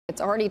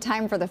It's already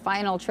time for the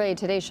final trade.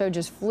 Today's show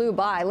just flew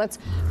by. Let's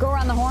go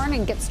around the horn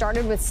and get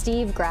started with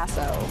Steve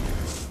Grasso.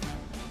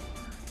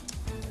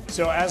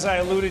 So as I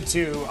alluded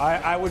to,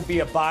 I would be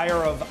a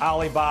buyer of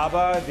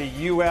Alibaba. The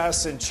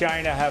U.S. and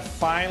China have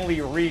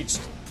finally reached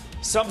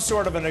some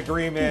sort of an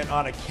agreement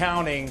on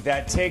accounting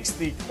that takes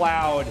the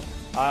cloud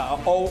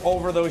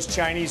over those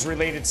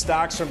Chinese-related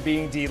stocks from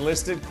being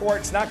delisted.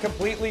 It's not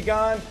completely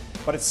gone,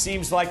 but it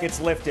seems like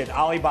it's lifted.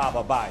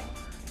 Alibaba, buy.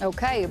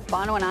 Okay,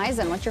 Bonawyn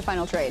Eison, what's your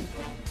final trade?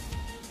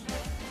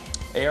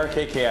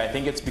 ARKK, I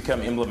think it's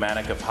become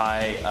emblematic of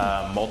high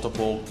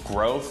multiple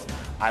growth.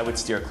 I would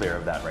steer clear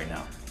of that right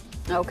now.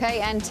 Okay,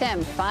 and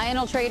Tim,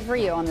 final trade for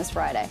you on this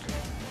Friday.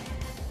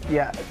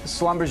 Yeah,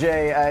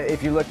 Schlumberger,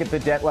 if you look at the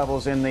debt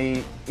levels in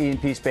the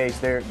E&P space,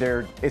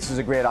 this is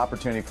a great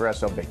opportunity for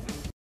SLB.